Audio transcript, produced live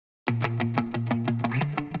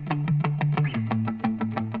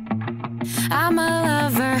I'm a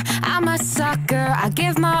lover, I'm a sucker. I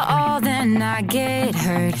give my all, then I get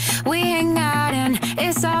hurt. We hang out and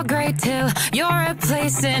it's all great till you're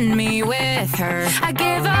replacing me with her. I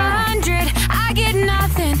give 100, I get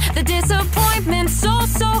nothing. The disappointment's so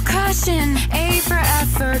crushing. A for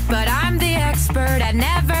effort, but I'm the expert at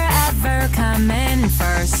never ever coming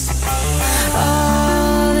first.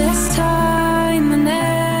 All this time and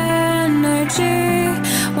energy,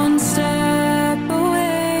 one step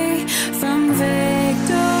away from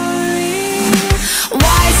victory.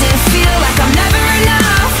 Why does it feel like I'm never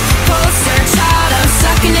enough? Poster child, I'm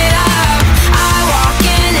sucking it up. I walk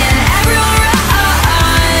in and everyone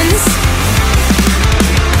runs.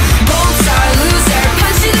 Gold star loser,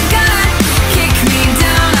 punch to the gut. Kick me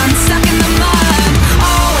down, I'm stuck in the mud.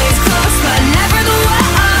 Always close but never the one.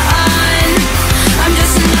 I'm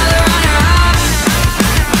just another runner-up.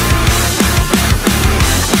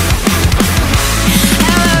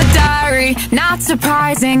 Hello diary, not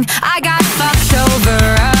surprising. I got